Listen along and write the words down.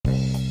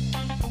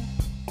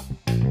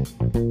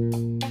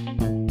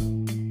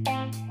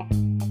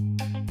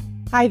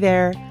Hi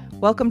there.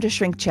 Welcome to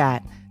Shrink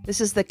Chat.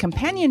 This is the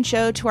companion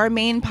show to our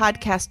main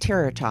podcast,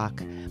 Terror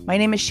Talk. My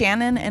name is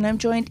Shannon, and I'm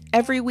joined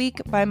every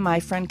week by my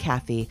friend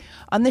Kathy.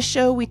 On this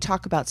show, we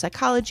talk about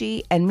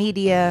psychology and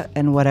media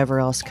and whatever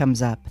else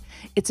comes up.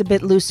 It's a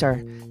bit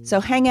looser,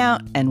 so hang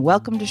out and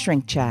welcome to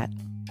Shrink Chat.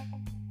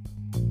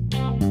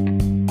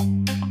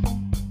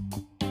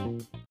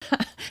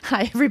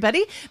 Hi,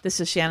 everybody.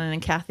 This is Shannon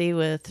and Kathy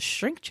with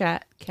Shrink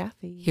Chat.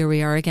 Kathy. Here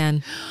we are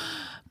again.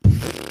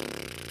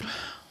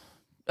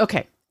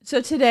 Okay, so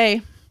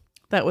today,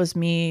 that was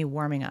me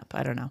warming up.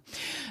 I don't know.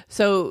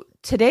 So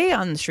today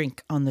on the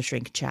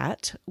Shrink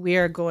Chat, we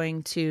are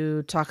going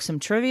to talk some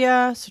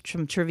trivia,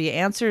 some trivia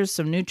answers,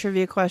 some new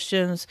trivia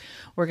questions.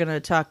 We're going to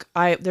talk.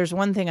 There's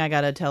one thing I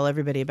got to tell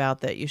everybody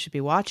about that you should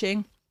be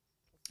watching.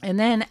 And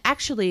then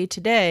actually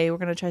today we're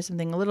going to try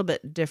something a little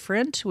bit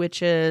different,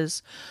 which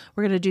is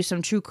we're going to do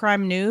some true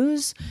crime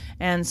news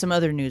and some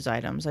other news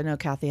items. I know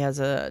Kathy has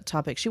a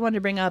topic she wanted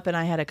to bring up, and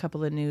I had a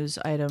couple of news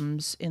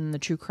items in the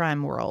true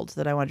crime world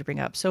that I wanted to bring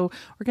up. So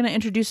we're going to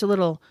introduce a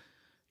little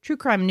true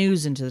crime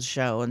news into the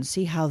show and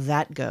see how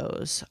that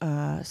goes.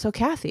 So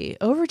Kathy,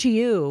 over to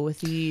you with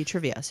the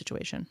trivia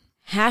situation.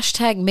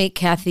 Hashtag Make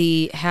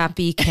Kathy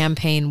Happy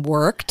campaign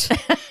worked.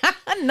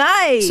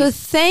 Nice. So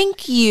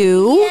thank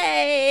you.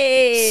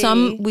 Yay.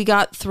 Some we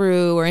got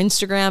through our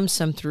Instagram,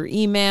 some through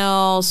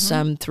email,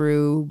 some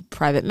through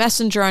private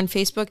messenger on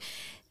Facebook.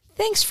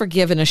 Thanks for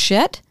giving a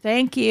shit.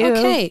 Thank you.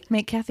 Okay.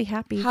 Make Kathy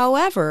happy.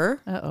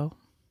 However, Uh-oh.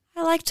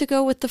 I like to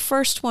go with the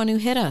first one who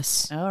hit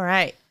us. All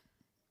right.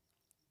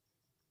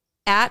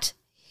 At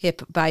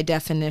Hip by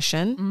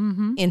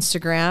Definition,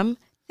 Instagram.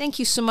 Thank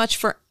you so much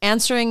for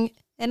answering.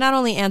 And not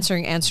only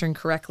answering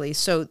correctly.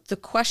 So the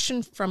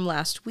question from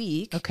last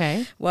week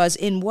was,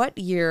 in what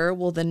year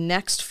will the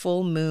next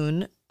full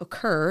moon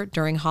occur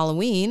during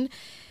Halloween?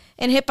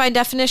 And Hit by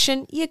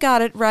Definition, you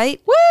got it right.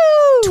 Woo!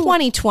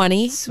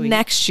 2020, Sweet.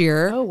 Next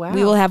year, Oh, wow.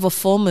 we will have a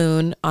full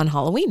moon on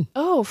Halloween.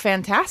 Oh,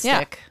 fantastic.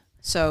 Yeah.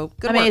 So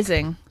good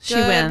Amazing. work. She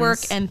Good wins. work,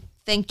 and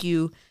thank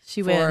you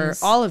She for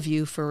wins. all of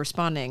you for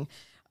responding.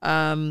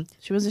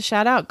 She was a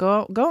shout out.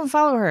 Go and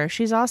follow her.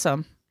 She's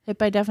awesome. Hit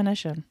by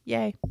Definition.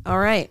 Yay. All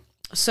right.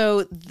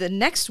 So the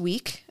next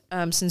week,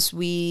 since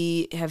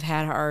we have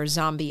had our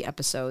zombie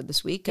episode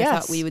this week, I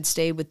thought we would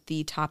stay with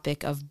the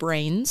topic of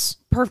brains.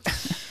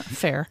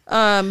 Fair.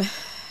 I'll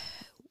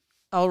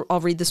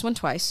read this one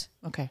twice.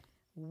 Okay.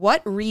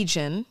 What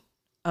region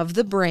of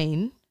the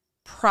brain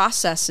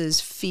processes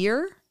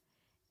fear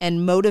and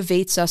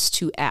motivates us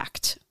to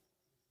act?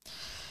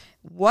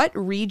 What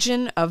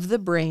region of the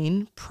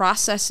brain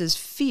processes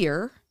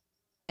fear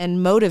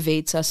and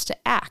motivates us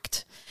to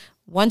act?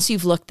 Once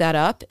you've looked that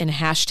up and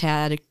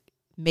hashtag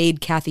made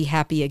Kathy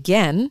happy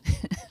again,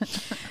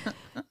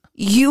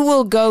 you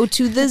will go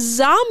to the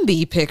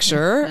zombie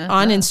picture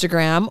on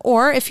Instagram,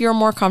 or if you're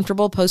more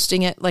comfortable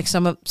posting it like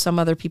some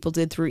other people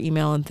did through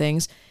email and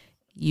things,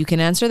 you can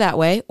answer that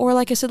way. Or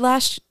like I said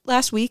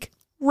last week,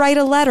 write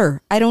a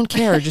letter. I don't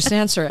care. Just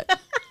answer it.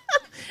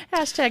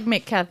 Hashtag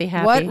Make Kathy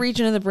happy. What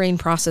region of the brain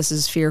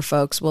processes fear,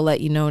 folks? We'll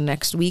let you know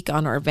next week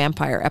on our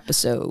vampire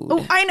episode.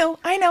 Oh, I know.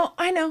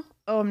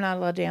 Oh, I'm not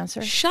allowed to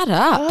answer. Shut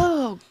up.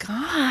 Oh,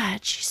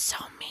 God. She's so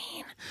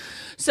mean.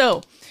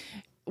 So,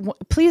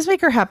 please make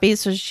her happy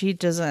so she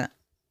doesn't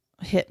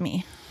hit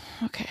me.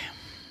 Okay.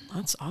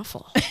 That's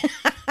awful. You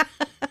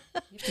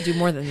have to do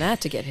more than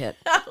that to get hit.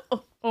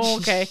 Oh,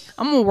 okay.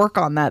 I'm going to work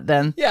on that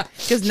then. Yeah.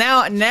 Because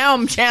now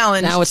I'm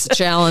challenged. Now it's a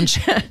challenge.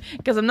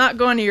 Because I'm not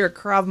going to your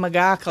Krav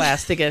Maga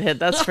class to get hit.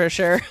 That's for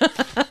sure.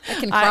 I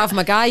can Krav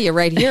Maga you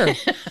right here.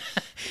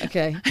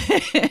 Okay.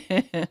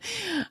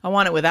 I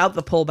want it without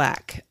the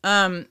pullback.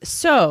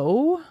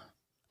 So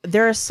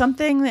there is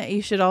something that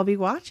you should all be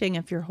watching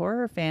if you're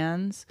horror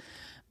fans.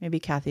 Maybe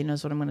Kathy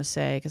knows what I'm going to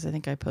say because I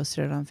think I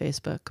posted it on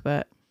Facebook.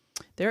 But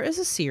there is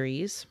a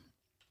series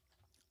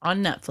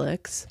on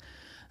Netflix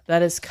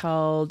that is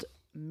called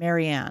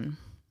Marianne.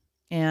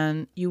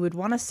 And you would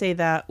want to say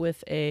that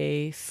with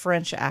a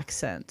French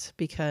accent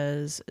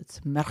because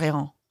it's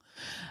Marianne.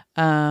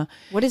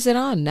 What is it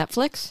on?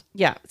 Netflix?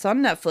 Yeah, it's on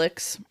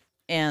Netflix.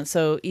 And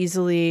so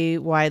easily,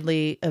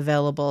 widely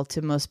available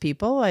to most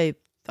people.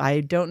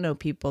 I don't know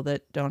people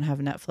that don't have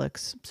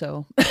Netflix.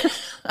 So,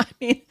 I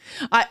mean,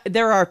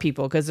 there are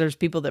people because there's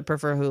people that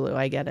prefer Hulu.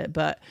 I get it.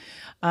 But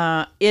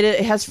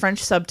it has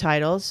French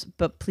subtitles.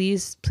 But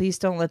please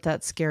don't let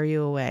that scare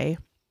you away.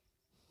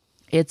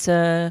 It's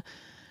a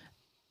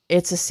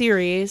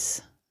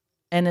series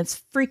and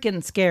it's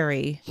freaking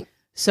scary.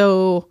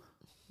 So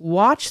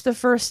watch the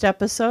first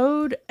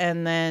episode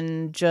and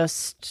then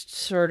just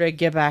sort of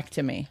get back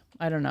to me.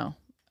 I don't know.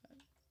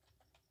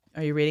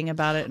 Are you reading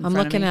about it? I'm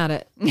looking at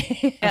it.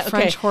 A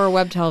French horror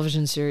web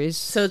television series.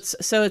 So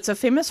it's a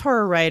famous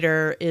horror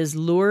writer is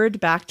lured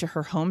back to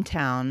her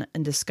hometown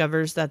and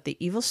discovers that the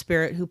evil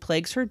spirit who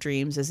plagues her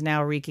dreams is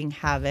now wreaking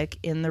havoc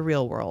in the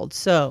real world.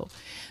 So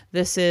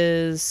this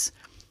is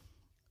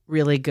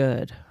really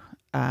good.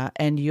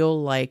 And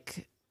you'll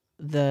like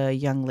the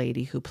young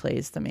lady who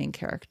plays the main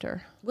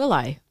character. Will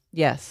I?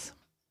 Yes.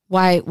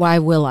 Why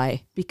will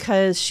I?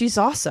 Because she's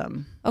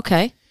awesome.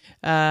 Okay.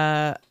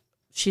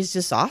 She's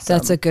just awesome.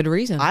 That's a good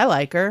reason. I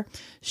like her.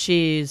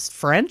 She's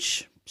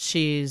French.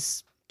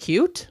 She's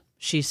cute.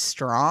 She's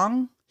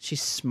strong.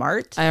 She's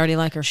smart. I already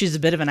like her. She's a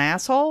bit of an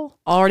asshole.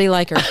 Already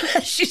like her.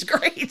 She's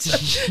great.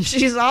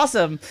 She's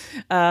awesome.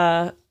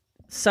 And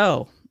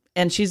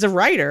she's a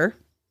writer,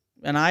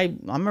 and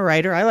I'm a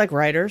writer. I like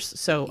writers.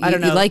 So I don't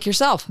know. You like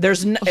yourself.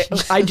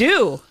 I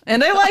do.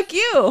 And I like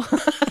you.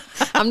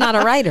 I'm not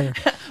a writer.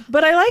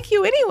 But I like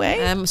you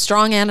anyway. I'm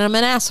strong and I'm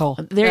an asshole.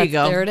 There you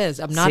go. There it is.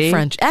 I'm not See?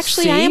 French.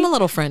 Actually, I See? am a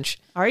little French.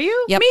 Are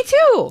you? Yep. Me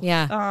too.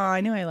 Yeah. Oh,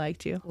 I knew I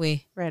liked you.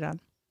 Oui. Right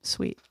on.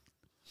 Sweet.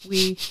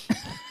 We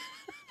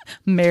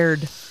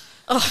married.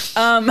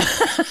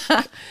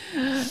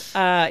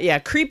 Yeah,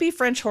 creepy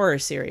French horror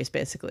series,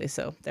 basically.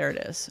 So there it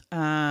is.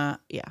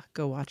 Yeah,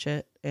 go watch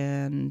it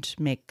and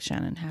make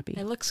Shannon happy.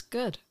 It looks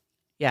good.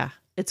 Yeah,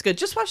 it's good.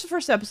 Just watch the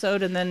first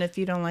episode, and then if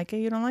you don't like it,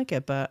 you don't like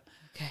it. But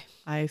Okay.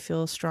 I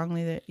feel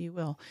strongly that you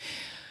will.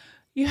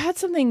 You had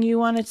something you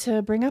wanted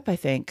to bring up, I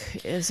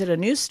think. Is it a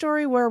news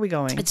story? Where are we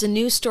going? It's a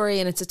news story,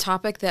 and it's a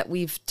topic that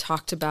we've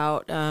talked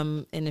about.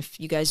 And if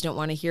you guys don't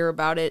want to hear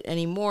about it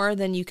anymore,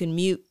 then you can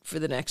mute for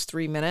the next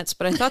 3 minutes.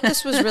 But I thought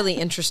this was really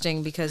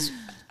interesting because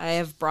I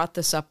have brought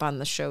this up on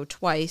the show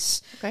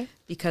twice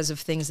because of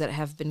things that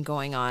have been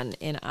going on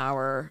in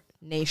our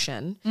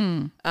nation.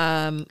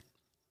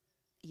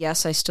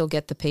 Yes, I still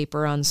get the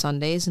paper on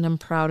Sundays, and I'm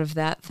proud of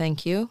that.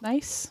 Thank you.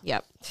 Nice.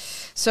 Yep.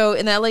 So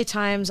in the LA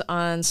Times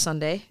on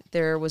Sunday,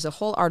 there was a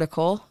whole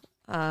article,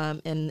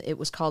 and it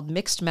was called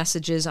Mixed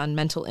Messages on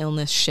Mental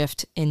Illness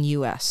Shift in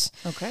U.S.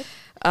 Okay.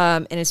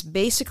 And it's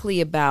basically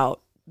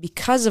about,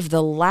 because of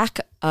the lack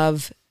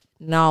of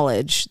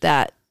knowledge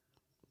that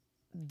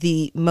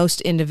the most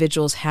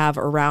individuals have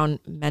around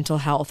mental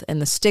health and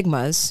the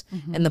stigmas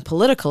and the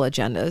political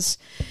agendas,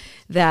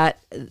 that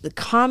the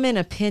common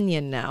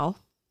opinion now,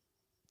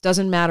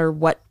 doesn't matter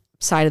what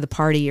side of the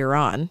party you're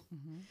on.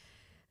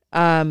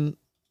 I'm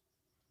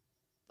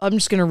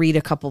just going to read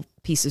a couple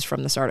pieces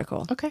from this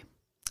article. Okay.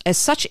 As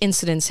such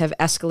incidents have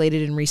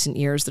escalated in recent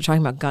years, they're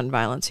talking about gun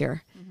violence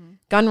here.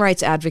 Gun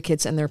rights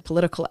advocates and their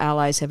political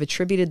allies have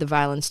attributed the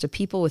violence to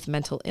people with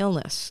mental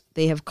illness.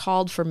 They have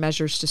called for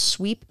measures to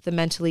sweep the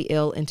mentally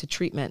ill into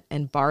treatment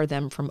and bar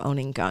them from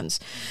owning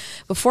guns.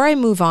 Before I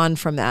move on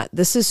from that,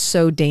 this is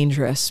so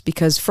dangerous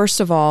because,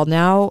 first of all,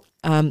 now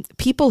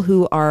people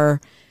who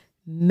are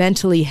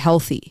mentally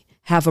healthy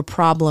have a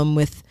problem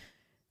with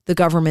the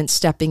government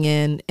stepping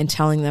in and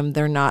telling them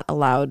they're not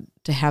allowed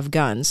to have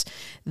guns.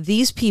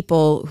 These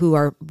people who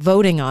are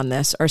voting on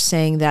this are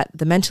saying that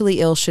the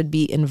mentally ill should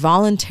be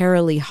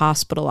involuntarily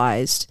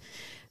hospitalized,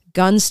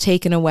 guns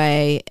taken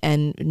away,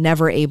 and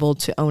never able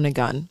to own a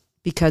gun,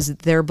 because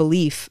their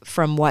belief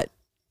from what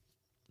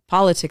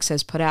politics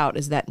has put out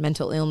is that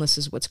mental illness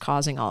is what's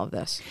causing all of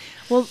this.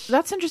 Well,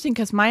 that's interesting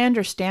because my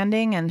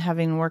understanding, and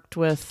having worked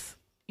with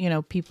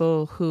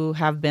people who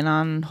have been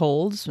on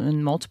holds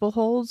and multiple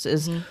holds,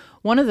 is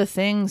one of the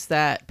things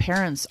that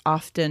parents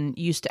often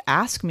used to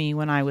ask me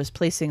when I was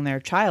placing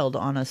their child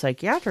on a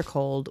psychiatric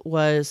hold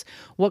was,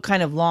 what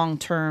kind of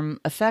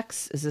long-term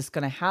effects is this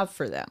going to have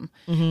for them?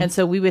 And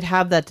so we would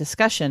have that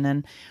discussion.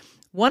 And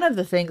one of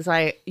the things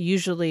I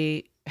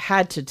usually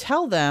had to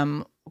tell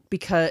them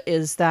because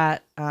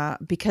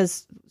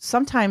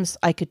sometimes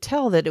I could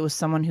tell that it was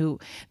someone who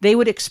they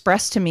would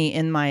express to me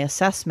in my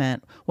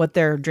assessment what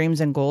their dreams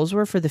and goals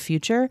were for the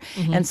future.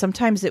 And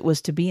sometimes it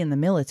was to be in the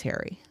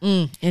military.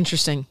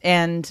 Interesting.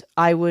 And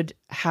I would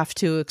have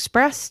to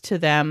express to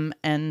them,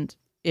 and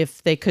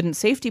if they couldn't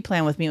safety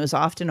plan with me, it was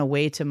often a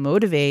way to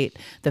motivate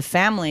the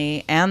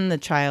family and the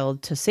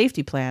child to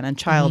safety plan, and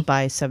child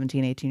by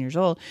 17, 18 years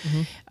old,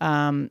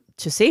 to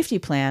safety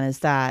plan is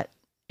that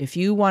if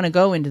you want to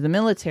go into the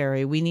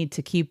military, we need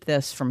to keep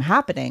this from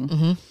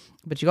happening.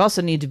 But you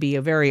also need to be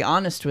very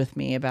honest with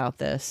me about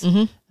this,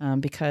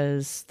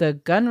 because the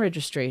gun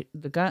registry,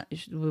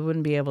 we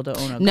wouldn't be able to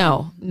own a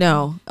gun.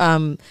 No,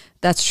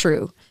 that's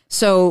true.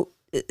 So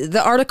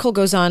the article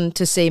goes on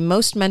to say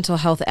most mental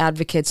health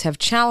advocates have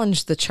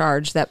challenged the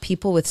charge that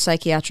people with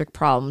psychiatric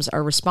problems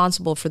are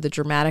responsible for the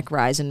dramatic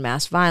rise in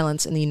mass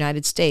violence in the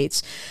United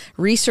States.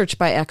 Research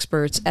by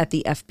experts at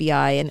the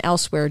FBI and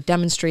elsewhere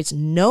demonstrates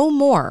no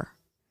more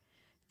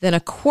than a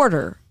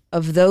quarter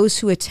of those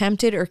who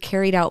attempted or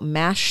carried out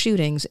mass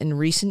shootings in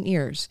recent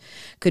years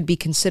could be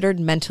considered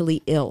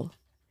mentally ill.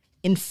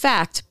 In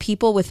fact,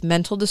 people with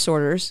mental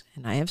disorders,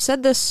 and I have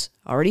said this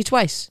already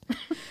twice,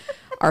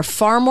 are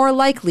far more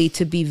likely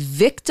to be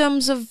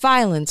victims of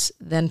violence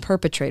than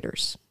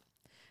perpetrators.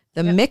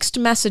 The mixed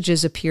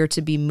messages appear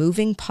to be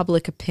moving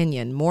public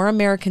opinion. More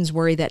Americans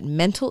worry that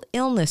mental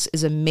illness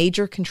is a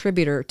major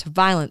contributor to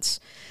violence,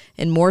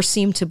 and more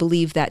seem to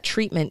believe that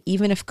treatment,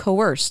 even if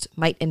coerced,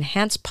 might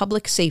enhance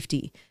public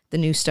safety, the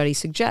new study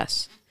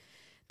suggests.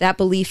 That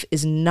belief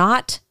is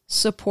not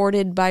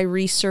supported by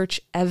research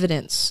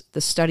evidence,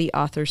 the study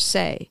authors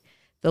say.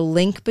 The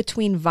link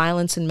between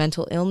violence and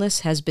mental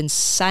illness has been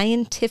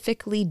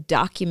scientifically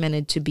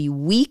documented to be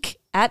weak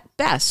at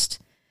best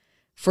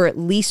for at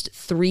least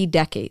 3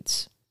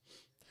 decades.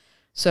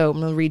 So I'm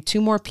going to read 2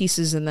 more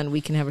pieces and then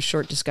we can have a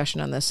short discussion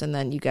on this and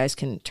then you guys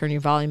can turn your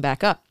volume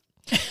back up.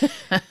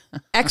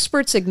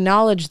 Experts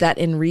acknowledge that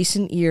in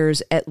recent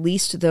years, at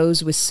least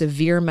those with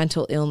severe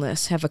mental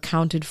illness have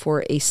accounted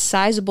for a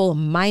sizable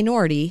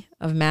minority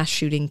of mass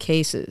shooting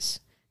cases.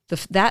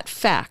 That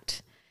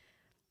fact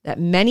that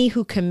many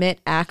who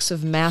commit acts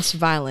of mass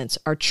violence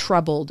are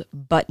troubled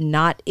but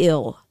not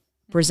ill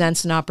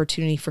presents an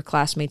opportunity for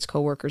classmates,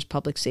 coworkers,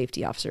 public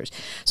safety officers.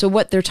 So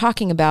what they're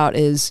talking about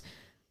is,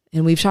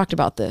 and we've talked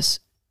about this,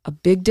 a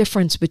big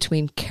difference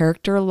between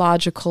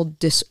characterological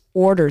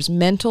disorders,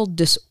 mental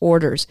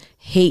disorders,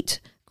 hate,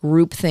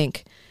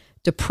 groupthink,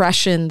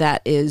 depression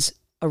that is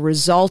a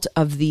result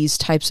of these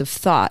types of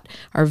thought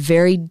are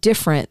very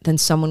different than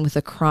someone with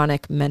a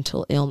chronic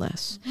mental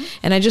illness. Mm-hmm.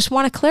 And I just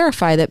want to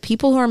clarify that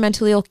people who are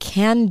mentally ill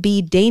can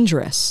be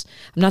dangerous.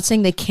 I'm not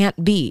saying they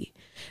can't be,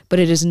 but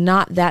it is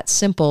not that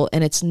simple,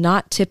 and it's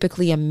not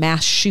typically a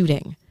mass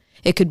shooting.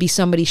 It could be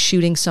somebody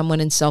shooting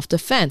someone in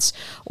self-defense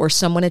or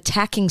someone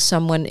attacking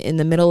someone in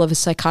the middle of a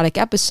psychotic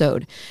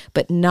episode,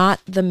 but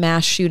not the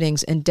mass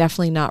shootings, and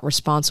definitely not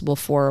responsible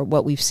for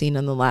what we've seen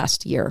in the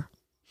last year.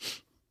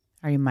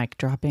 Are you mic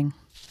dropping?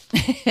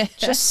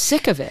 Just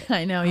sick of it.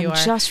 I know you are.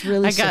 Just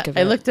really sick of it.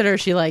 I looked at her.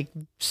 She like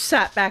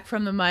sat back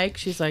from the mic.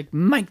 She's like,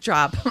 mic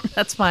drop.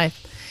 That's my...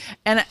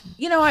 And,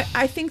 you know,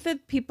 I think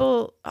that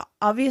people,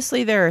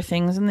 obviously there are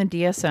things in the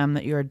DSM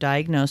that you are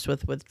diagnosed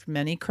with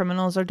many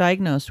criminals are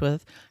diagnosed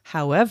with.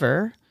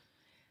 However,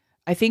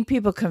 I think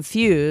people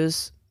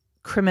confuse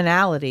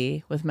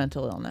criminality with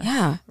mental illness.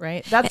 Yeah.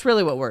 Right? That's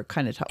really what we're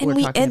kind of talking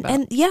about.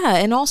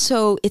 And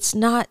also it's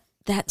not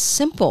that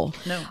simple.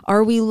 No.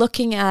 Are we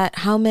looking at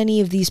how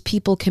many of these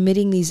people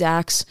committing these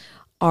acts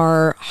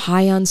are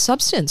high on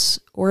substance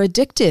or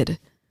addicted?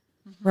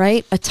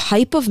 Right? A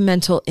type of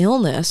mental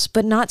illness,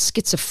 but not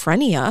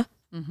schizophrenia.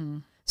 Mm-hmm.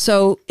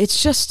 So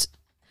it's just,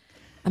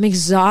 I'm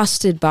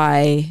exhausted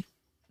by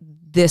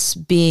this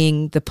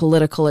being the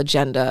political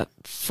agenda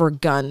for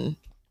gun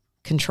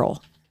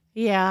control.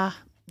 Yeah.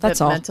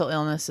 That's all. Mental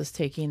illness is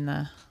taking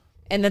the...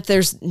 And that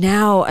there's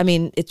now, I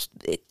mean,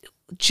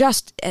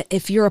 just,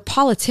 if you're a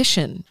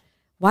politician,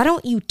 why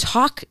don't you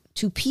talk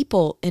to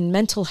people in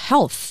mental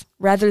health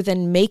rather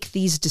than make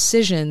these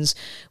decisions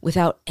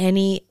without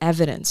any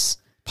evidence?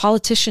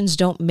 Politicians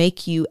don't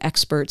make you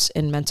experts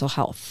in mental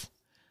health.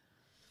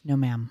 No,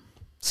 ma'am.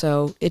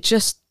 So it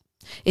just,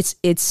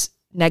 it's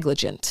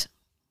negligent.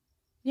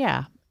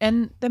 Yeah.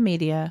 And the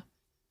media,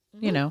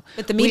 you know.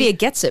 But the media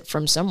gets it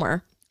from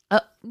somewhere.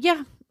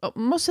 Yeah.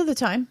 Most of the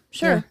time.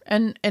 Sure.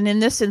 Yeah. And in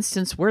this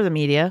instance, we're the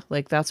media.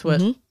 Like that's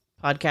what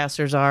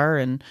podcasters are,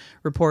 and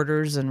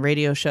reporters and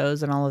radio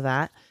shows and all of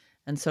that.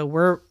 And so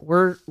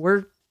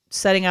we're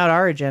setting out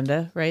our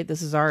agenda, right?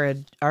 This is our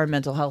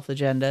mental health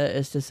agenda,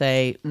 is to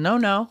say,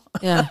 no,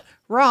 yeah,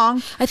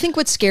 wrong. I think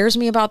what scares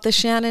me about this,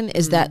 Shannon,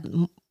 is that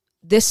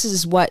this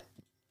is what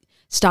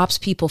stops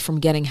people from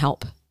getting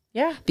help.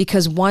 Yeah.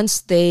 Because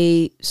once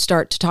they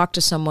start to talk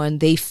to someone,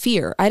 they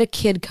fear. I had a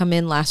kid come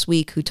in last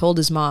week who told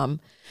his mom,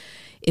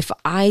 if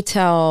I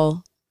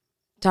tell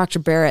Dr.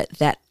 Barrett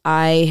that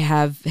I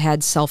have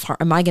had self-harm,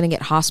 am I going to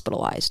get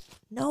hospitalized?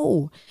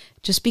 No.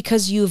 Just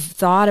because you've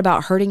thought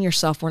about hurting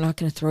yourself, we're not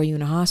going to throw you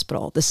in a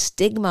hospital. The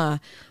stigma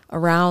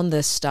around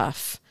this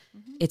stuff,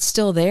 it's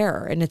still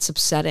there, and it's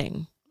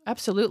upsetting.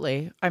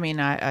 Absolutely. I mean,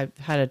 I've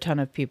had a ton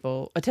of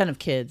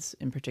kids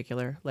in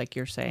particular, like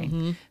you're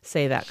saying,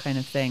 say that kind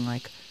of thing.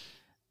 Like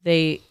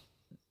they,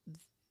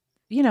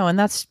 you know, and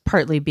that's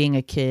partly being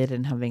a kid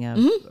and having a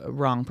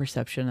wrong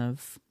perception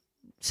of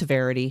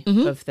severity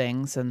of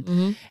things.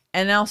 And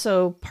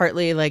also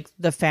partly like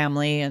the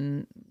family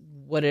and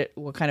what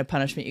kind of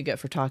punishment you get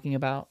for talking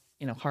about,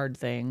 you know, hard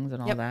things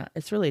and all that.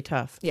 It's really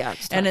tough. Yeah.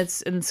 It's tough. And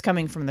it's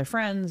coming from their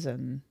friends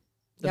and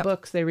the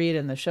books they read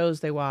and the shows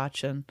they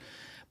watch.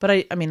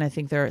 But I mean, I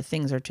think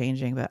things are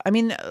changing, but I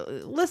mean,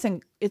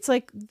 listen, it's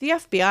like the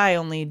FBI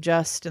only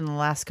just in the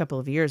last couple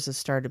of years has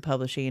started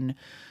publishing,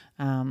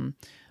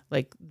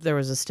 like there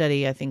was a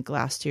study, I think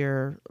last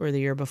year or the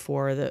year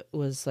before, that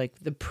was like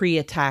the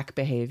pre-attack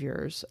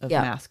behaviors of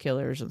mass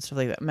killers and stuff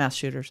like that, mass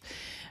shooters,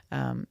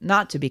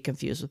 not to be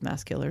confused with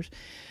mass killers.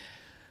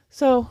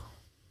 So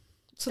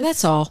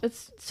that's all.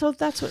 So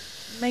that's what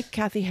make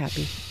Kathy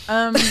happy.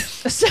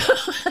 So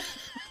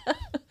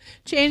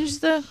change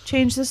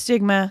the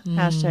stigma.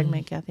 Hashtag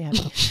make Kathy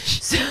happy.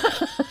 So,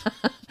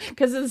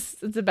 because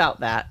it's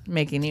about that,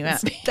 making you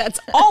happy. That's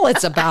all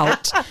it's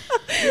about.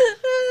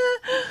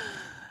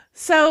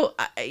 So,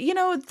 you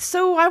know,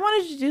 I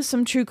wanted to do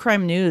some true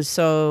crime news.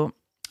 So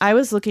I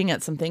was looking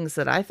at some things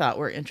that I thought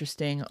were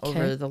interesting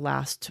over the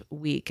last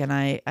week, and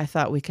I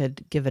thought we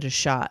could give it a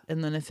shot.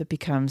 And then if it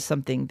becomes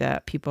something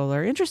that people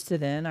are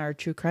interested in, our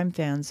true crime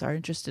fans are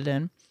interested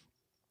in,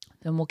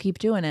 then we'll keep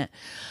doing it.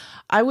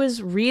 I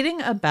was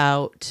reading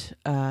about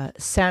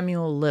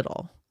Samuel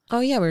Little.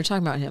 Oh, yeah, we were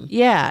talking about him.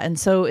 Yeah, and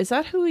so is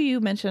that who you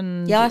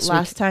mentioned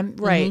last time?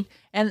 Right.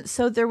 And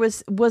so there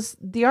was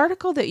the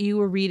article that you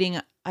were reading,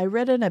 I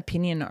read an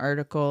opinion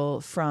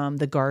article from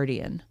The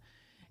Guardian,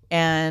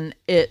 And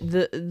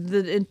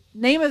the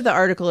name of the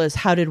article is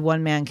 "How Did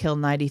One Man Kill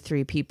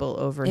 93 People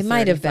Over?" It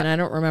might have been. I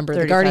don't remember.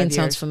 The Guardian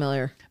sounds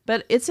familiar.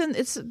 But it's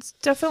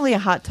definitely a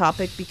hot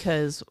topic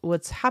because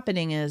what's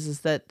happening is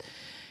that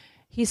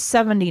he's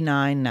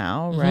 79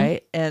 now,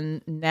 right?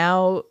 And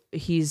now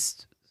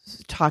he's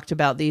talked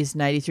about these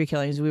 93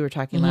 killings. We were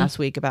talking last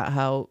week about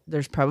how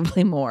there's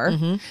probably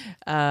more,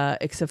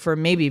 except for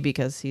maybe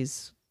because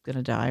he's going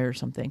to die or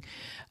something.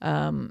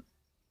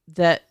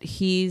 That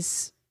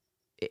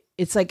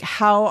it's like,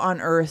 how on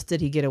earth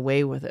did he get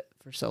away with it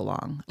for so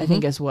long? I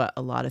think is what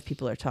a lot of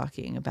people are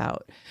talking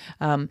about.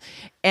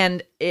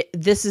 And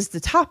this is the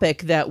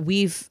topic that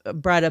we've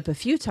brought up a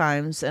few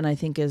times, and I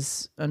think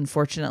is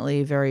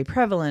unfortunately very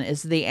prevalent,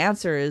 is the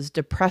answer is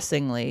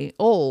depressingly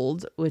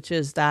old, which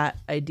is that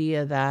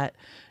idea that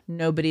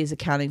nobody's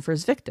accounting for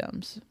his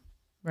victims,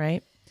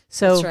 right?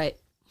 So that's right.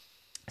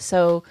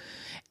 So,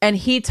 and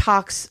he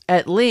talks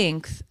at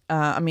length.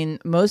 I mean,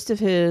 most of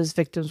his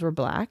victims were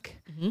black,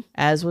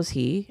 as is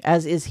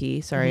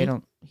he. Sorry,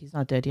 he's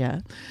not dead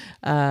yet.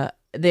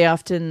 They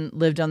often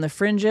lived on the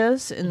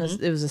fringes it was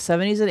the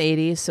 70s and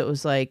 80s. So it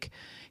was like,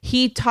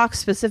 he talks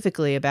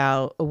specifically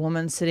about a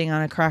woman sitting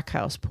on a crack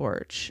house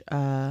porch,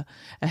 a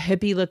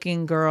hippie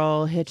looking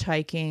girl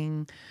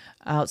hitchhiking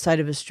outside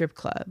of a strip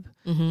club,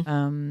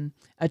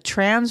 a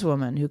trans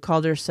woman who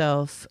called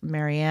herself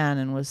Marianne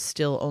and was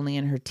still only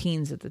in her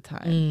teens at the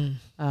time.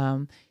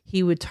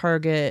 He would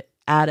target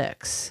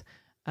addicts,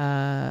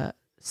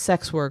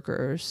 sex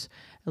workers,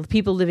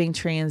 people living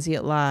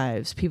transient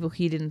lives, people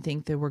he didn't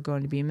think that were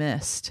going to be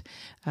missed,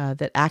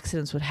 that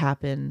accidents would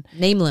happen.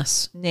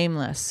 Nameless,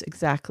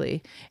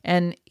 exactly.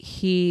 And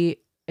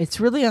it's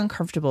really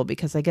uncomfortable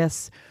because I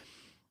guess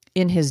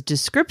in his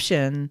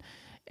description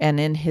and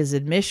in his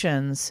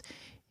admissions,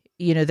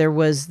 there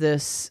was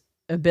this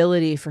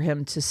ability for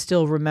him to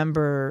still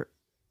remember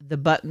the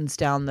buttons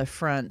down the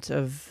front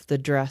of the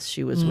dress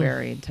she was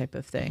wearing, type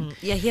of thing.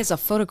 Yeah, he has a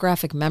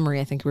photographic memory,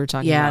 I think we were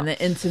talking about. Yeah, and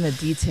the intimate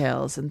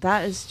details. And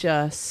that is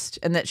just,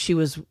 and that she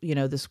was,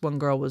 this one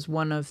girl was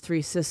one of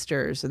 3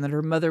 sisters, and that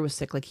her mother was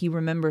sick. Like, he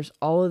remembers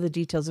all of the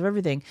details of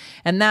everything.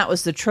 And that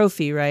was the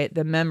trophy, right?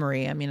 The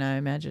memory. I mean, I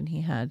imagine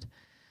he had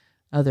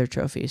other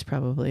trophies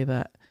probably,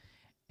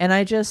 and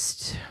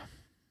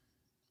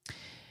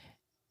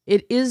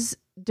it is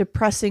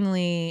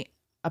depressingly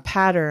a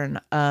pattern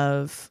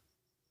of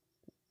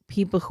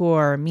people who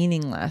are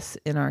meaningless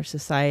in our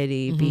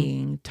society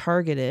being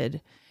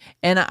targeted.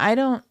 And I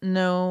don't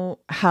know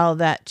how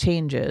that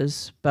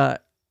changes,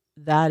 but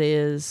that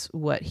is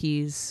what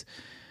he's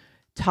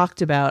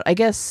talked about. I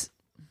guess,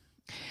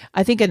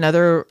 I think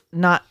another,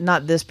 not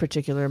this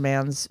particular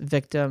man's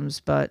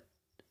victims, but,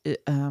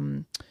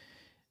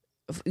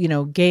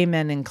 gay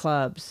men in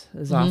clubs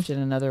is often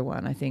another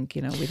one. I think,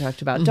 we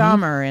talked about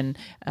Dahmer, and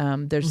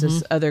there's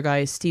this other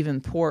guy, Stephen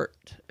Port,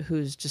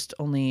 who's just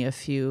only a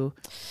few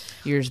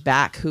years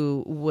back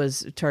who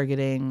was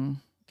targeting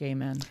gay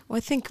men. Well,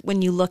 I think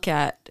when you look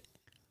at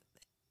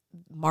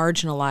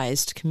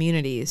marginalized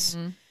communities,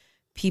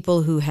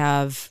 people who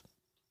have,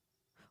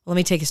 let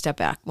me take a step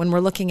back. When we're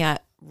looking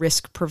at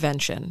risk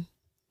prevention,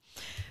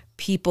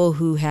 people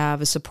who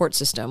have a support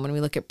system, when we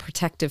look at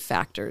protective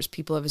factors,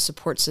 people have a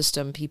support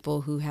system,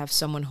 people who have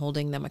someone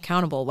holding them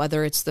accountable,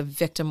 whether it's the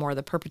victim or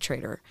the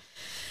perpetrator.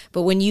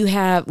 But when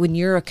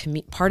you're a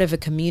part of a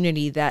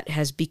community that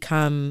has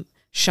become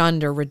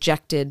shunned or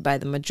rejected by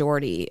the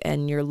majority,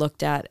 and you're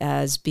looked at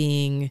as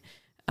being,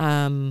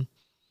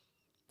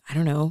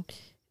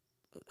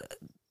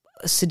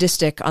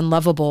 sadistic,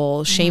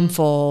 unlovable,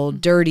 shameful,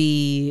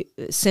 dirty,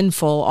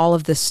 sinful, all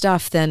of this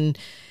stuff, then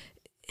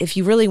if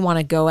you really want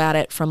to go at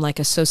it from like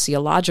a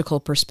sociological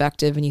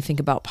perspective and you think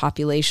about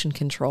population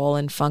control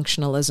and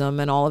functionalism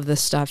and all of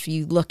this stuff,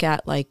 you look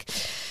at like,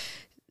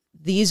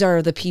 these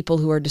are the people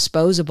who are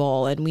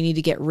disposable, and we need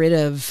to get rid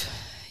of,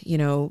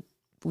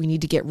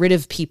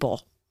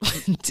 people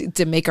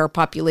to make our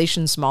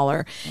population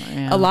smaller.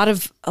 Yeah. A lot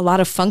of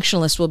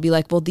functionalists will be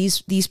like, well,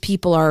 these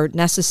people are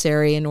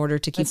necessary in order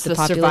to keep the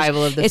population.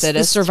 Survival of the fittest. It's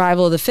the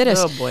survival of the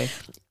fittest. Oh boy.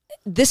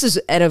 This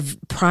is at a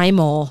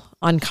primal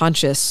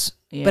unconscious.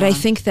 Yeah. But I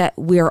think that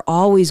we're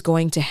always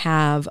going to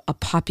have a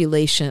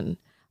population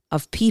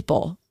of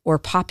people or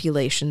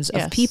populations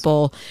of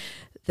people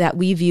that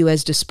we view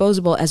as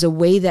disposable, as a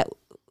way that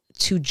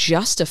to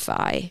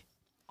justify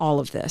all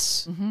of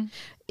this.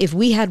 If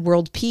we had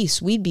world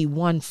peace, we'd be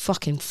one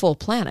fucking full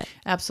planet.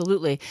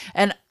 Absolutely.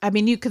 And I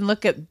mean, you can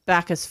look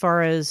back as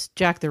far as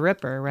Jack the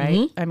Ripper,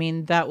 right? I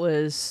mean, that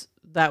was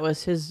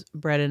his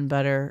bread and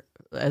butter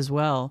as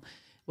well,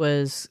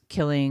 was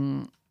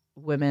killing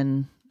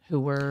women who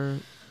were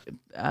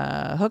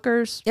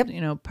hookers,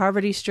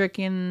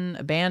 poverty-stricken,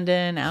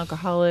 abandoned,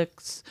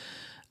 alcoholics,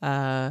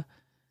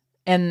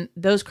 and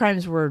those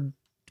crimes were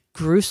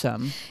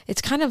gruesome.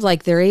 It's kind of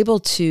like they're able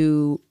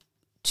to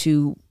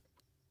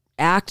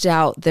act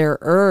out their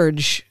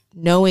urge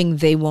knowing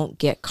they won't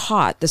get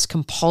caught, this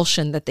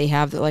compulsion that they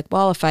have. They're like,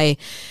 well, if I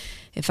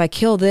if I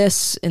kill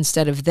this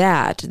instead of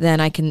that, then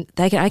I can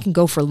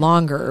go for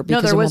longer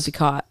because won't be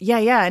caught.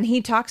 Yeah, and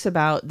he talks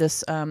about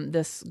this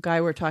this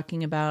guy we're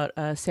talking about,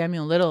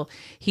 Samuel Little.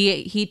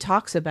 He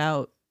talks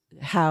about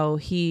how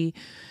he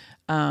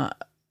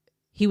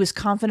was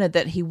confident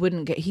that he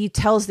wouldn't get. He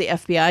tells the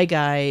FBI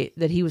guy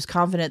that he was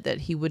confident that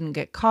he wouldn't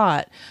get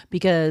caught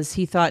because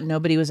he thought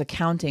nobody was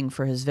accounting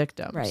for his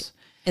victims. Right.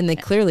 And they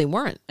clearly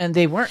weren't. And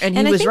they weren't. And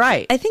he was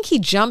right. I think he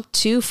jumped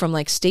too from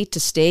like state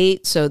to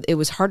state, so it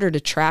was harder to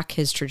track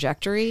his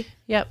trajectory.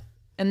 Yep.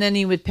 And then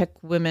he would pick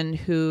women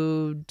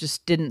who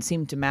just didn't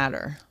seem to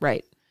matter.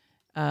 Right.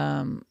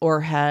 Or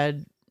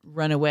had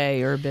run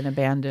away or been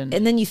abandoned.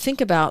 And then you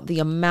think about the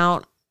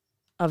amount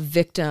of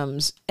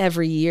victims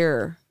every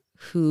year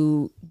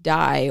who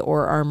die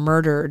or are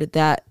murdered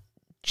that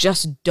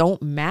just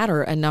don't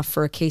matter enough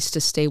for a case to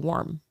stay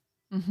warm.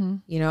 Mm-hmm.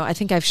 You know, I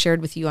think I've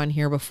shared with you on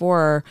here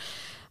before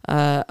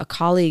a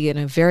colleague and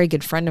a very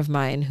good friend of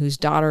mine whose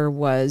daughter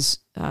was,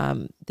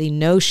 they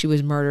know she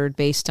was murdered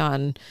based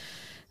on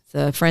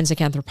the forensic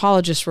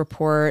anthropologist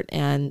report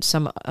and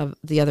some of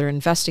the other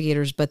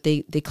investigators, but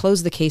they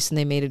closed the case and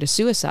they made it a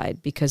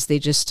suicide because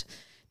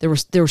there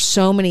were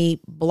so many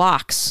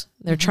blocks.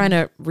 They're trying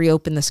to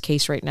reopen this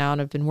case right now,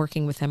 and I've been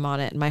working with him on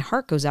it. And my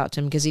heart goes out to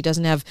him because he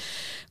doesn't have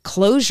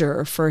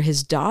closure for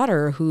his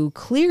daughter, who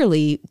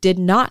clearly did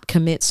not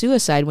commit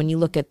suicide. When you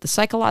look at the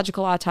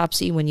psychological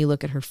autopsy, when you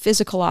look at her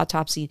physical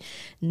autopsy,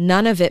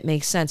 none of it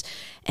makes sense.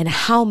 And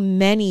how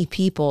many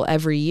people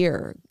every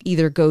year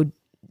either go,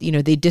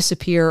 they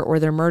disappear or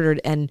they're murdered,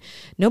 and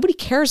nobody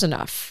cares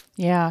enough.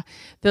 Yeah.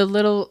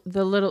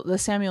 The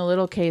Samuel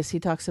Little case,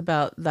 he talks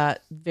about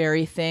that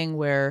very thing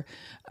where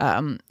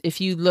if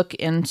you look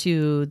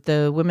into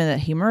the women that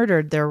he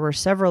murdered, there were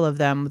several of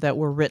them that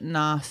were written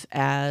off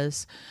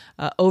as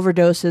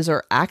overdoses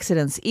or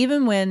accidents,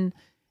 even when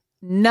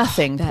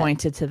nothing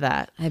pointed to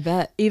that. I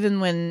bet. Even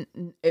when,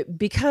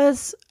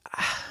 because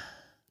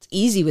it's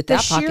easy with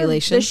that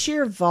population. The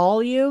sheer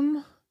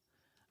volume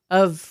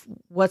of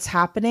what's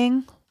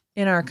happening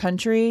in our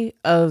country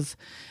of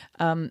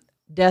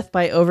death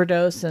by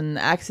overdose and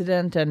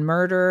accident and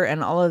murder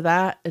and all of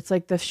that. It's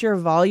like the sheer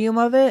volume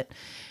of it.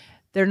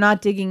 They're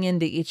not digging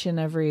into each and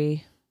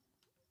every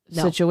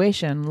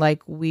situation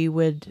like we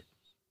would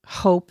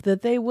hope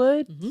that they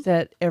would,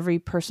 that every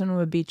person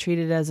would be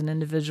treated as an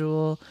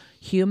individual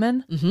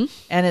human. Mm-hmm.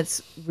 And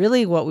it's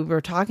really what we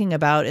were talking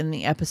about in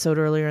the episode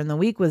earlier in the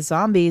week with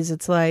zombies.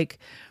 It's like,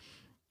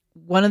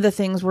 one of the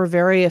things we're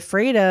very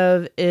afraid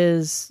of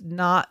is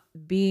not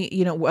being,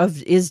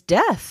 is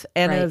death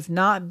and of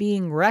not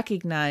being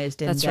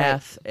recognized in That's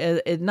death,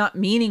 it not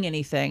meaning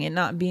anything, it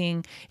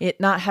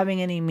not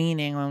having any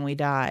meaning when we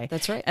die.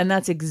 That's right. And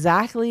that's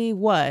exactly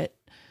what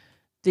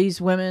these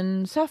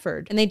women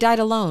suffered. And they died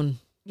alone.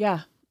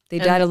 Yeah. They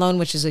died alone,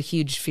 which is a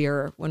huge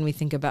fear when we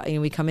think about,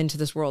 we come into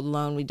this world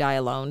alone, we die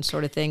alone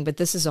sort of thing. But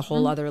this is a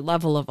whole other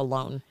level of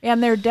alone.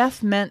 And their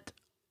death meant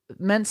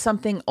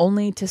something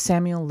only to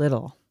Samuel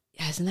Little.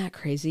 Yeah, isn't that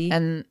crazy?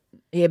 And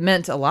it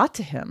meant a lot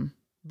to him,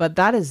 but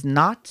that is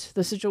not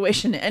the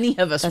situation any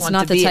of us want to be in. That's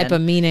not the type of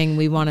meaning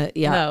we want to,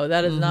 No,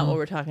 that is not what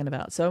we're talking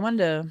about. So I wanted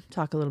to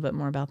talk a little bit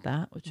more about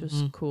that, which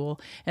was cool.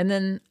 And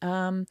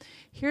then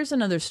here's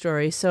another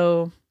story.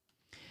 So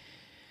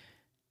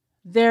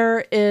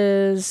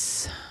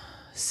let's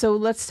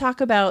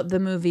talk about the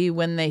movie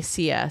When They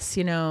See Us.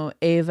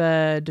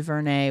 Ava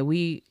DuVernay,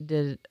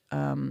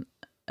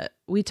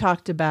 we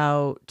talked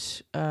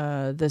about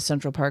the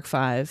Central Park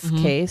 5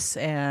 case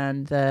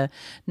and the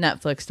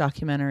Netflix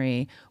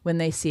documentary When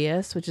They See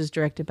Us, which is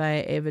directed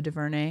by Ava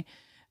DuVernay.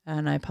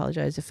 And I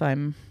apologize if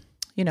I'm,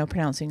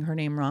 pronouncing her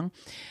name wrong.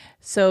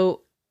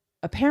 So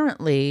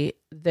apparently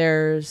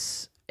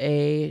there's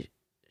a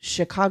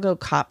Chicago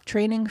cop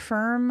training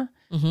firm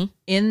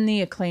in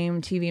the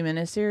acclaimed TV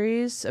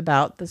miniseries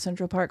about the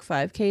Central Park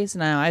 5 case.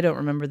 Now, I don't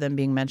remember them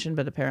being mentioned,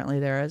 but apparently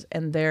there is.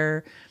 And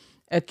they're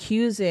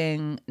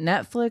accusing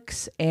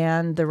Netflix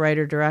and the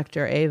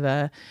writer-director,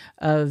 Ava,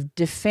 of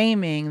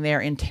defaming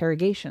their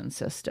interrogation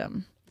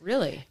system.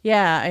 Really?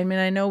 Yeah. I mean,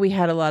 I know we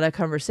had a lot of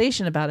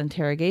conversation about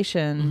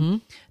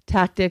interrogation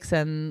tactics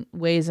and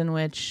ways in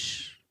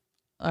which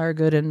are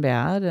good and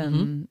bad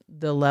and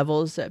the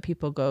levels that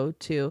people go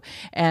to.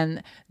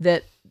 And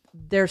that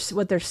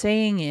what they're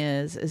saying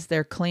is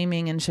they're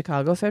claiming in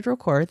Chicago federal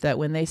court that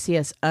When They See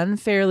Us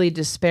unfairly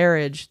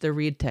disparage the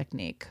Reid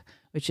technique,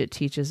 which it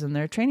teaches in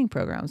their training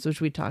programs,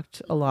 which we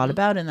talked a lot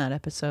about in that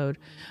episode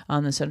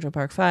on the Central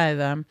Park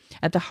 5.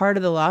 At the heart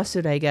of the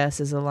lawsuit, I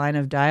guess, is a line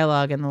of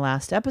dialogue in the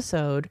last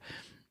episode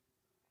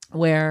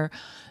where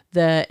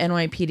the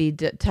NYPD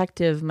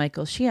detective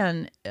Michael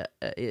Sheehan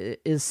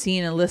is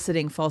seen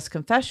eliciting false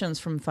confessions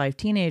from 5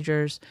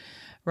 teenagers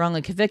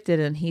wrongly convicted,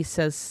 and he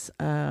says,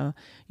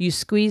 you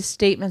squeeze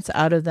statements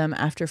out of them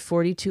after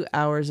 42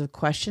 hours of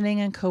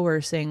questioning and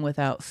coercing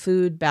without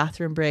food,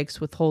 bathroom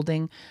breaks,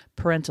 withholding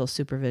parental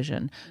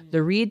supervision.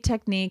 The Reid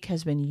technique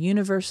has been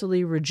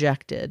universally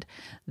rejected.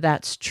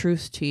 That's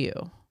truth to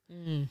you.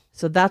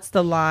 So that's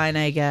the line,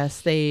 I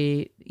guess.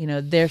 They're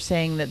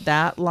saying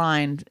that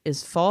line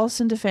is false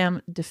and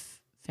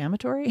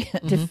defamatory.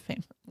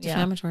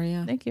 Defamatory,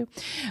 yeah. Thank you.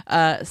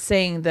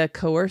 Saying the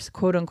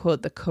quote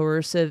unquote, the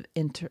coercive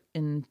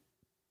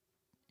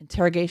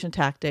interrogation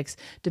tactics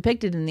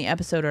depicted in the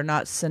episode are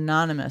not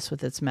synonymous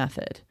with its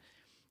method.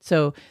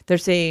 So they're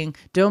saying,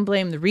 don't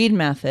blame the Reed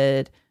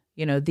method.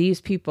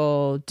 These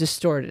people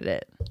distorted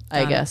it,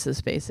 I guess,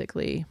 is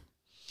basically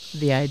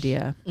the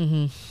idea.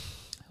 Mm-hmm.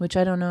 Which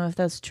I don't know if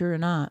that's true or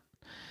not.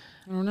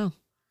 I don't know.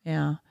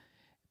 Yeah.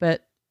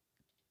 But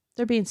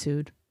they're being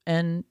sued.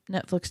 And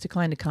Netflix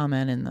declined to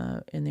comment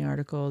in the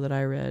article that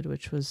I read,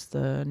 which was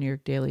the New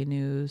York Daily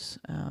News.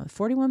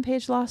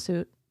 41-page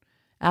lawsuit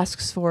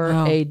asks for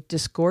a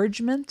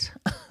disgorgement,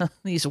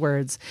 these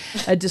words,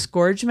 a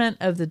disgorgement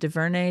of the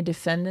DuVernay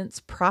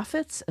defendants'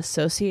 profits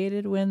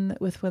associated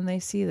with when they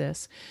see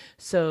this.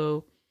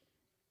 So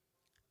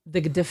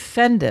the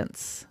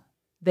defendants,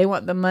 they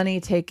want the money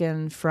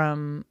taken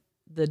from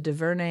the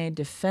DuVernay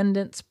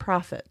defendants'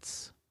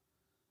 profits.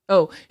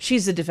 Oh,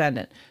 she's a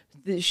defendant.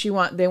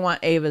 They want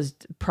Ava's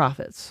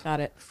profits. Got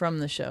it. From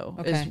the show.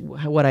 Okay. Is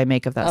what I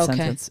make of that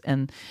sentence.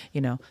 And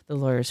the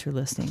lawyers who are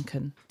listening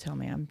can tell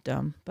me I'm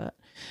dumb, but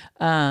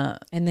and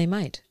they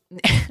might,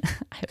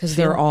 because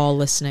they're all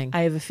listening.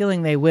 I have a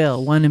feeling they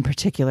will. One in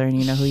particular, and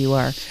you know who you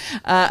are.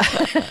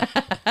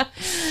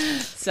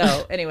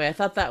 So anyway, I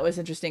thought that was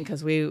interesting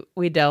because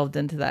we delved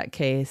into that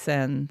case,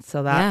 and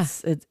so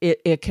that's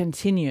it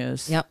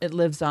continues. Yep. It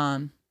lives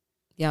on.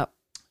 Yep.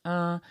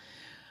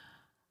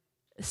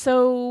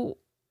 So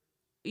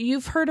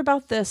you've heard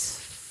about this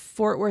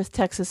Fort Worth,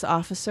 Texas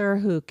officer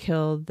who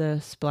killed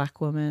this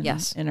black woman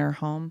in her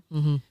home.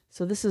 Mm-hmm.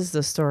 So this is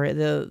the story,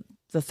 the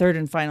third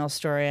and final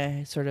story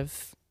I sort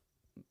of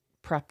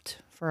prepped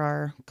for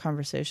our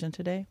conversation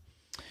today.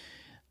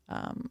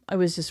 I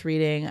was just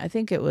reading, I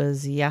think it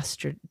was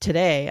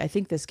today, I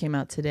think this came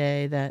out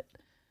today, that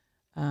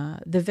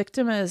the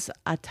victim is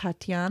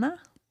Tatiana.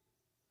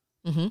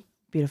 Mm-hmm.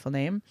 Beautiful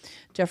name.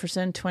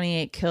 Jefferson,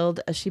 28, killed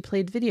as she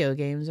played video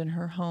games in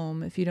her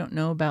home. If you don't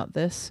know about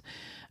this,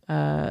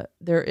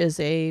 there is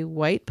a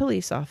white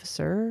police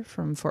officer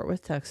from Fort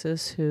Worth,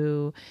 Texas,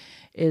 who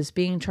is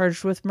being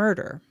charged with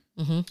murder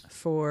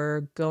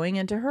for going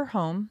into her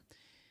home,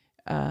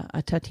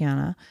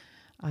 Tatiana.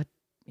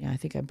 I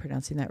think I'm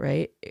pronouncing that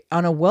right,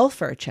 on a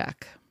welfare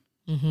check,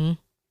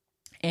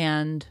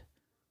 and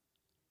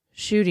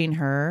shooting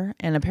her.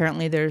 And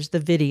apparently there's the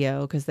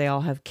video, because they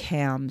all have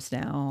cams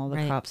now. All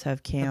the cops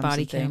have cams, the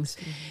body and things.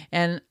 cams.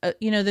 And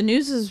the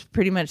news is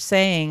pretty much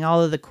saying,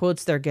 all of the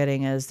quotes they're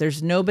getting is,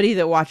 there's nobody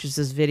that watches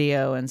this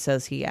video and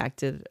says he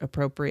acted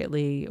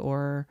appropriately.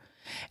 Or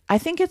I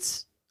think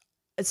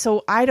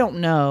so I don't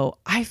know.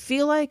 I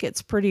feel like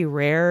it's pretty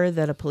rare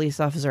that a police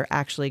officer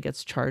actually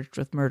gets charged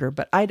with murder,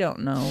 but I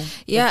don't know.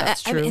 Yeah,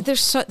 that's true. I mean,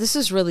 this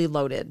is really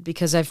loaded,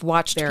 because I've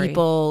watched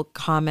people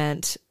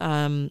comment.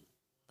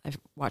 I've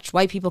watched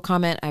white people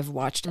comment. I've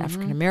watched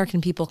African-American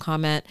people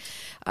comment.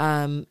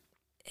 And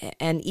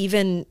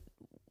even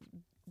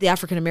the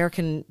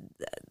African-American,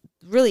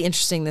 really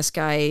interesting, this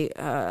guy,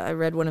 I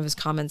read one of his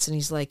comments, and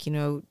he's like,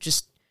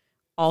 just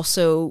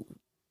also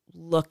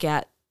look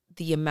at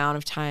the amount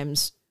of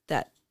times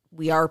that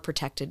we are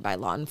protected by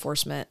law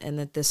enforcement, and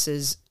that this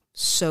is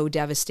so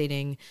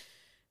devastating,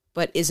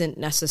 but isn't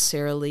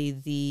necessarily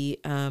the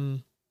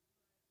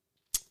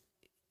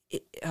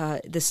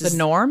this is the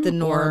norm. The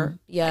norm,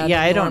 yeah. The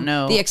I norm. don't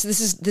know.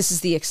 This is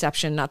the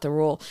exception, not the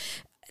rule.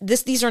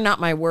 These are not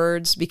my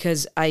words,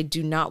 because I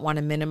do not want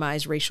to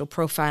minimize racial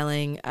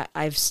profiling.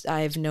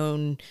 I've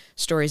known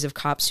stories of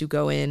cops who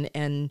go in,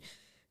 and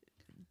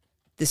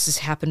this has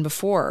happened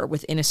before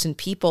with innocent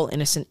people,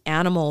 innocent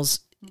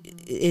animals.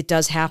 It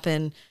does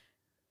happen,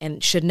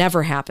 and should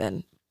never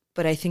happen.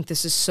 But I think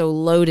this is so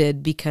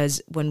loaded,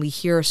 because when we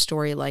hear a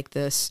story like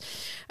this,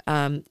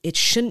 it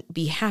shouldn't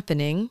be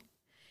happening.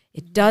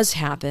 It does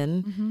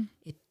happen.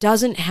 It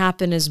doesn't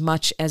happen as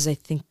much as I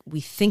think we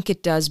think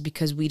it does,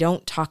 because we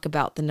don't talk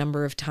about the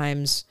number of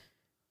times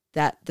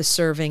that the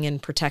serving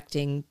and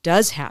protecting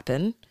does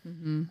happen.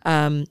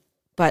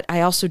 But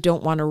I also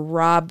don't want to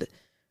rob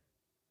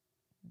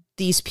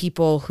these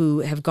people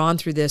who have gone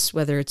through this,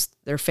 whether it's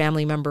their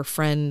family member,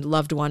 friend,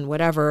 loved one,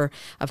 whatever,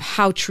 of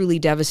how truly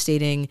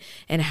devastating,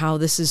 and how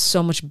this is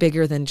so much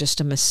bigger than just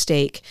a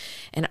mistake.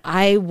 And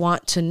I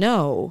want to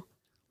know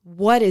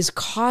what is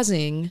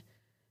causing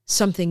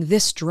something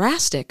this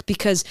drastic,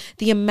 because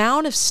the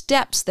amount of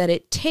steps that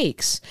it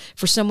takes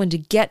for someone to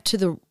get to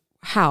the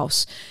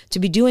house, to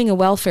be doing a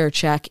welfare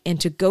check, and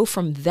to go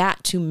from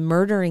that to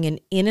murdering an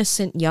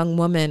innocent young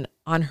woman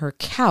on her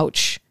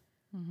couch.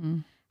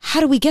 How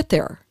do we get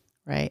there?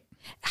 Right.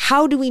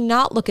 How do we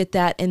not look at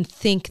that and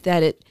think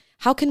that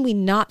how can we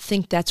not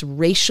think that's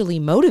racially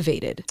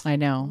motivated? I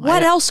know.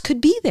 What else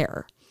could be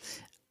there?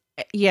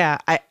 Yeah,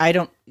 I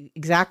don't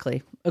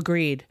exactly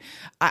agreed.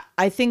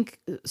 I think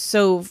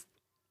so.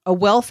 A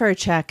welfare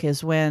check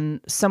is when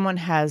someone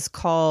has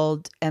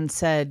called and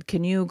said,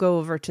 can you go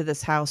over to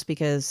this house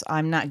because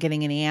I'm not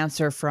getting any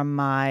answer from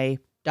my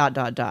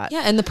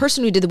Yeah, and the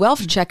person who did the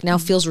welfare check now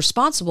feels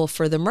responsible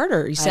for the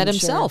murder. He said I'm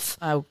himself.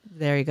 Sure. Oh,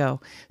 there you go.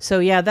 So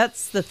yeah,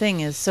 that's the thing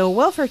is, so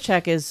welfare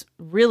check is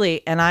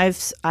really, and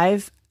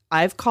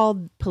I've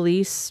called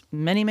police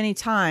many, many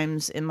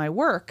times in my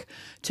work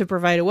to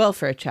provide a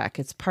welfare check.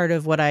 It's part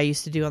of what I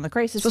used to do on the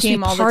crisis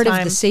team all the time. Part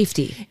of the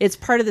safety. It's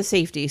part of the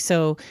safety.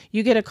 So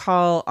you get a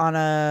call on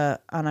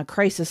a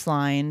crisis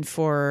line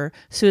for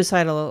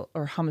suicidal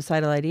or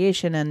homicidal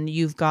ideation, and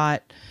you've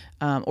got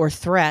or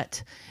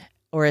threat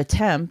or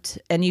attempt,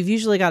 and you've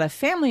usually got a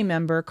family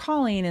member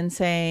calling and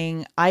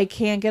saying, I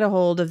can't get a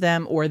hold of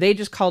them, or they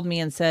just called me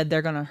and said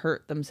they're going to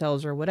hurt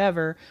themselves or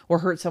whatever, or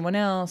hurt someone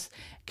else.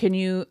 Can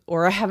you,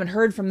 or I haven't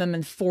heard from them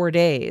in 4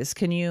 days.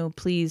 Can you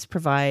please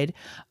provide,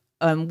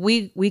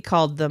 we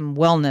called them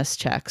wellness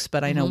checks,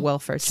 but I know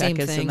welfare check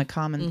is in the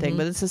common thing,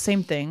 but it's the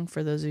same thing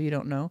for those of you who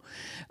don't know.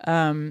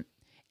 And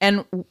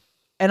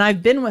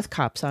I've been with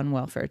cops on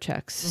welfare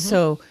checks.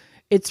 So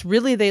it's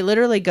really, they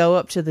literally go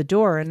up to the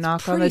door and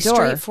knock on the door.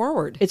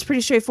 Straightforward. It's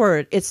pretty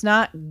straightforward. It's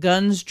not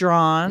guns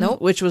drawn,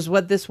 which was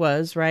what this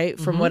was, right?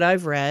 From what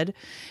I've read.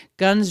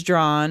 Guns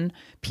drawn,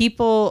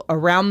 people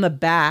around the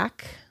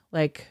back,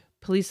 like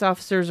police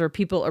officers or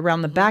people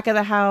around the back of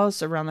the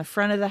house, around the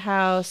front of the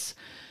house.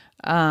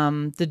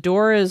 The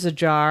door is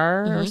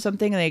ajar or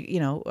something. They,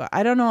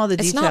 I don't know all the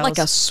details. It's not like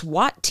a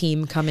SWAT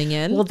team coming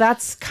in. Well,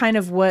 that's kind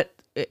of what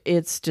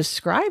it's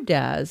described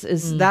as,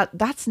 is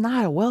that's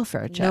not a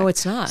welfare check. No,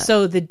 it's not.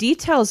 So the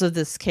details of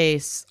this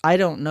case, I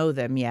don't know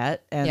them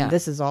yet. And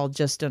this is all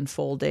just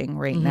unfolding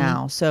right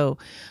now. So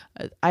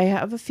I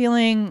have a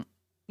feeling,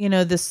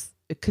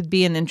 it could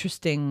be an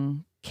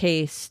interesting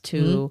case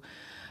to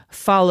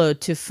follow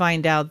to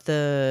find out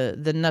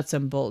the nuts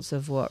and bolts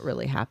of what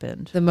really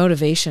happened. The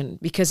motivation,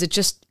 because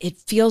it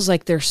feels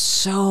like there's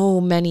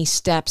so many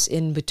steps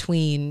in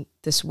between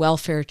this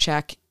welfare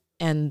check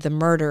and the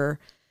murder.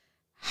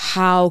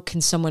 How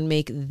can someone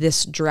make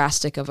this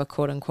drastic of a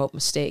quote unquote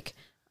mistake?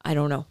 I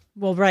don't know.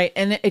 Well, right.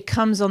 And it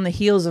comes on the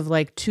heels of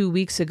like 2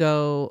 weeks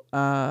ago.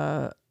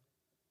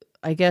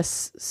 I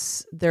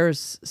guess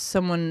there's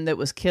someone that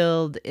was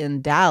killed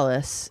in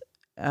Dallas,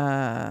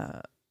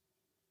 and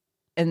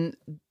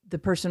the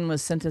person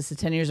was sentenced to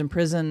 10 years in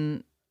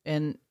prison,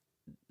 and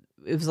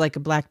it was like a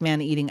black man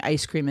eating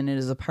ice cream in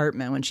his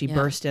apartment when she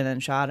burst in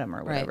and shot him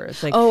or whatever.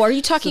 It's like, are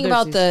you talking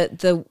about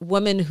the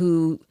woman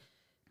who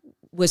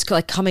was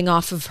like coming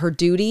off of her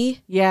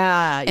duty?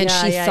 Yeah. And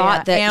she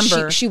thought that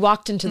Amber. She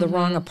walked into the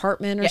wrong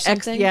apartment or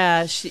something.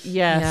 Yes.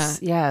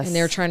 And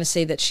they were trying to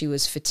say that she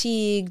was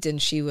fatigued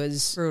and she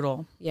was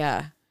brutal.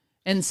 Yeah.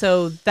 And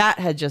so that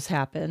had just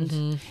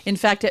happened. In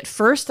fact, at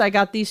first I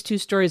got these two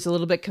stories a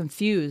little bit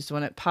confused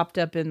when it popped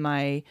up in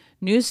my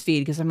news feed,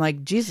 because I'm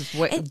like, Jesus,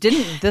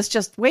 didn't this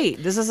just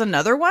wait? This is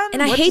another one?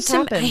 And I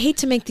hate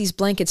to make these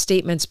blanket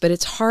statements, but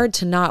it's hard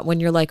to not when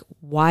you're like,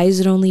 why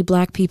is it only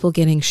black people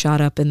getting shot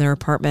up in their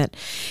apartment?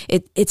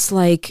 It's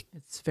like,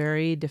 it's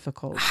very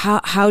difficult.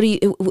 How do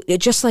you,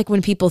 just like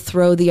when people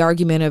throw the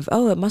argument of,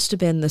 it must have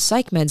been the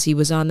psych meds he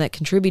was on that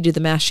contributed to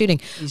the mass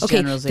shooting.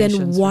 Okay,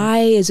 then why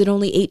is it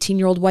only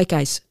 18-year-old white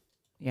guys?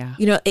 Yeah.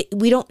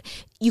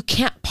 You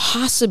can't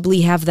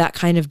possibly have that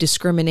kind of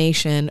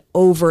discrimination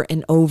over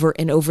and over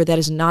and over. That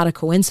is not a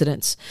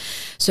coincidence.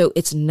 So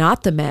it's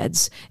not the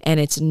meds and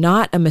it's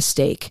not a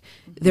mistake.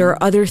 There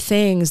are other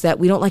things that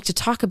we don't like to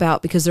talk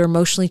about because they're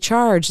emotionally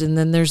charged. And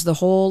then there's the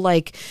whole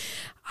like,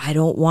 I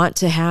don't want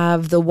to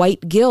have the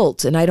white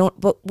guilt, and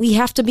but we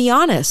have to be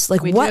honest.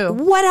 Like,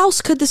 what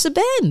else could this have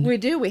been? We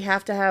do. We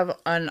have to have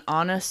an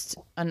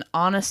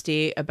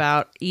honesty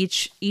about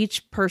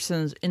each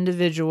person's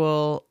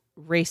individual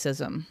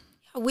racism.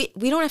 We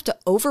don't have to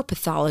over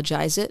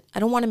pathologize it. I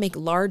don't want to make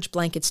large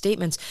blanket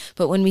statements,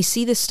 but when we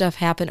see this stuff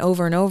happen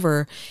over and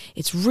over,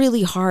 it's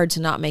really hard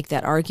to not make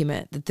that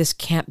argument that this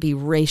can't be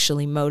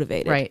racially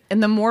motivated. Right.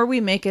 And the more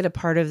we make it a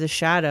part of the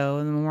shadow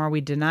and the more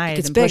we deny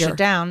it and push it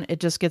down, it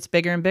just gets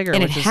bigger and bigger.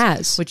 And it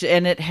has,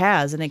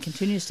 and it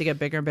continues to get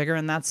bigger and bigger.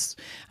 And that's,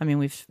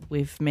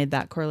 we've made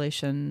that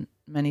correlation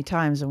many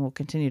times, and we'll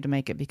continue to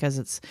make it because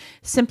it's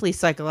simply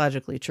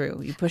psychologically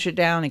true. You push it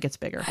down, it gets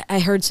bigger. I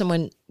heard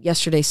someone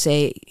yesterday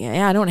say,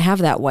 "Yeah, I don't have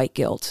that white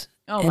guilt."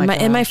 Oh,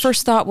 and my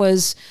first thought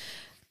was,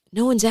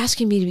 no one's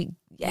asking you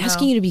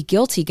to be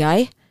guilty,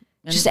 guy.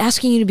 Just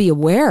asking you to be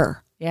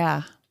aware.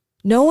 Yeah.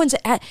 No one's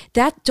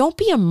that. Don't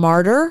be a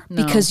martyr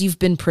because you've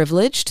been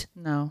privileged.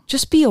 No.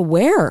 Just be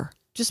aware.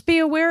 Just be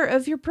aware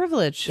of your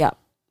privilege. Yeah.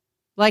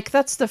 Like,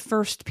 that's the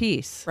first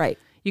piece. Right.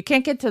 You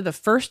can't get to the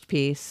first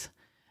piece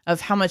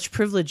of how much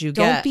privilege you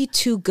get. Don't Don't be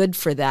too good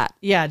for that.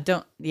 Yeah,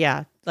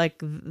 like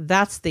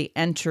that's the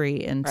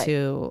entry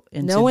into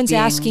no one's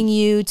asking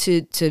you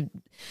to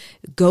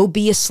go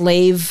be a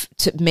slave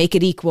to make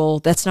it equal.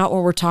 That's not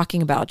what we're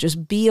talking about.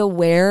 Just be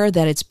aware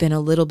that it's been a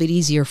little bit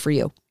easier for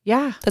you.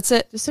 Yeah. That's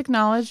it. Just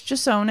acknowledge,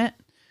 just own it.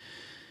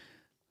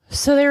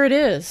 So there it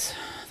is.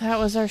 That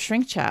was our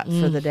shrink chat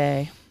for the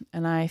day.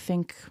 And I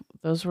think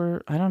those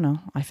were, I don't know,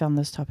 I found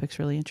those topics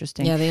really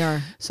interesting. Yeah, they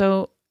are.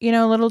 So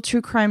a little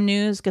true crime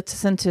news gets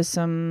us into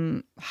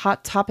some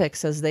hot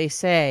topics, as they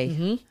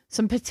say.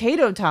 Some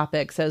potato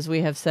topics, as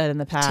we have said in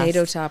the past.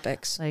 Potato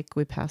topics. Like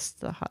we passed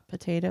the hot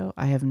potato.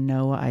 I have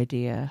no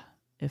idea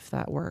if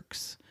that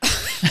works.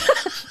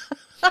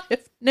 I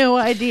have no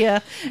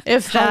idea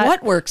if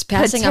what works?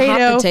 Passing a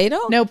hot potato?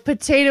 No,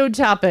 potato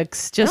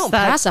topics. Just I don't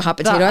pass a hot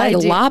potato. I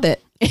idea. lob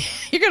it.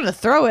 You're going to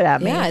throw it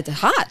at me. Yeah, it's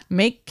hot.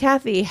 Make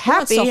Kathy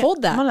happy. Who wants to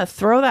hold that? I'm going to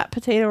throw that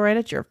potato right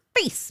at your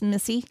face,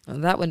 Missy. Well,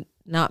 that would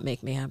not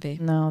make me happy.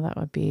 No, that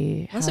would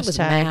be Unless it was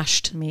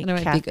mashed. Make Then it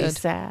might Kathy be good.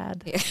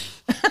 sad. Yeah.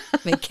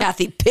 Make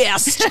Kathy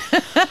pissed.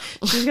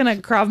 She's going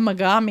to Krav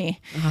Maga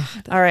me.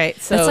 All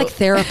right. So That's like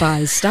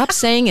therapize. Stop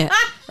saying it,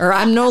 or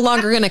I'm no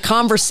longer going to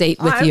conversate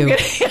with you.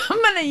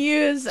 I'm going to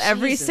use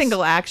every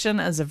single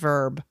action as a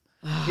verb.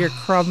 You're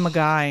Krav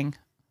Magaing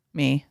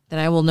me. Then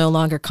I will no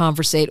longer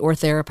conversate or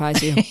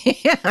therapize you.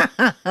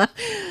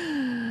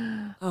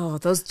 Oh,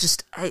 those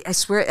just, I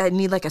swear, I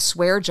need like a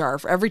swear jar.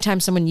 For every time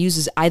someone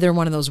uses either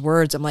one of those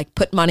words, I'm like,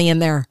 put money in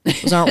there.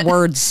 Those aren't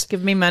words.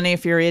 Give me money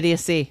if you're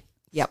idiocy.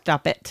 Yep.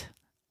 Stop it.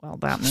 Well,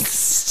 that makes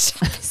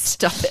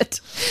stop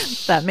it.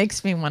 That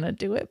makes me want to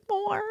do it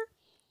more.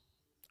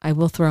 I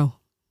will throw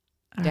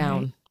All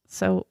down. right.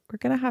 So we're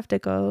going to have to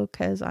go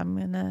because I'm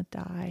going to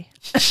die.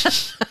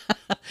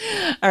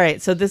 All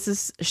right. So this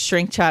is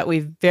Shrink Chat. We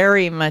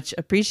very much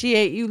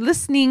appreciate you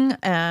listening.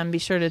 Be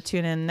sure to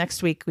tune in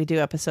next week. We do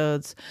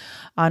episodes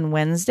on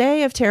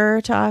Wednesday of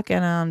Terror Talk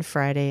and on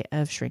Friday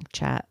of Shrink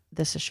Chat.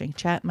 This is Shrink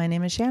Chat. My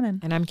name is Shannon.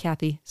 And I'm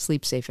Kathy.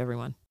 Sleep safe,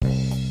 everyone.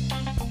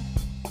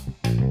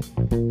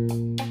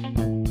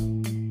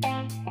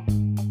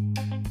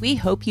 We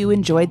hope you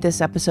enjoyed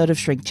this episode of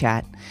Shrink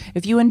Chat.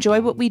 If you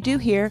enjoy what we do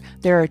here,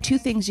 there are 2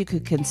 things you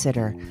could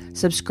consider: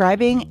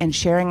 subscribing and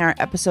sharing our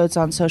episodes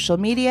on social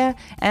media,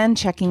 and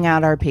checking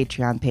out our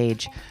Patreon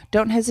page.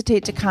 Don't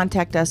hesitate to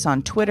contact us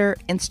on Twitter,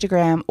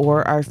 Instagram,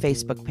 or our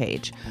Facebook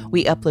page.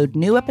 We upload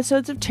new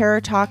episodes of Terror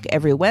Talk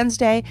every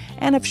Wednesday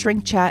and of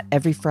Shrink Chat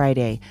every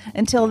Friday.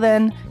 Until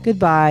then,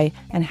 goodbye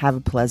and have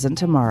a pleasant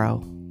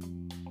tomorrow.